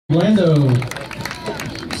Orlando.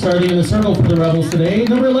 Starting in the circle for the Rebels today,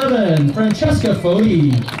 number 11, Francesca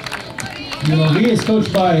Foti. UNLV is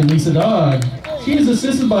coached by Lisa Dodd. She is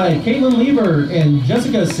assisted by Caitlin Lieber and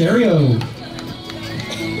Jessica Serio.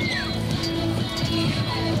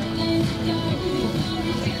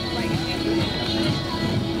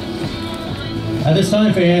 At this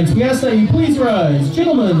time, fans, we ask that you please rise.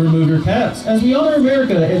 Gentlemen, remove your caps as we honor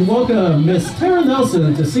America and welcome Miss Tara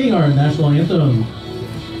Nelson to sing our national anthem.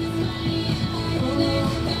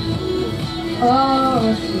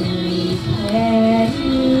 Oh, sweet, can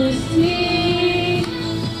you see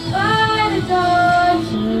by the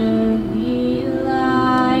dawn's early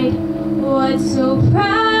light what so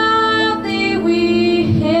proudly we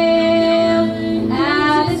hailed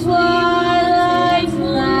at the twilight's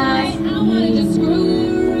last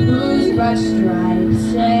gleam, whose broad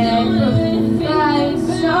stripes and bright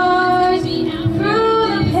stars through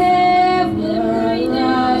the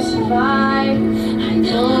perilous fight.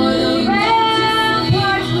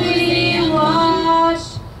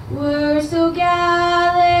 We're so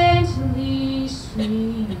gallantly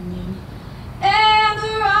streaming, and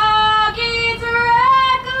the rockets'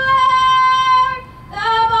 red glare, the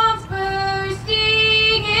bombs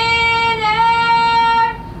bursting in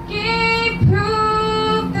air, gave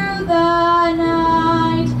proof through the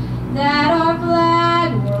night that our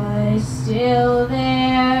flag was still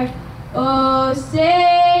there. Oh, say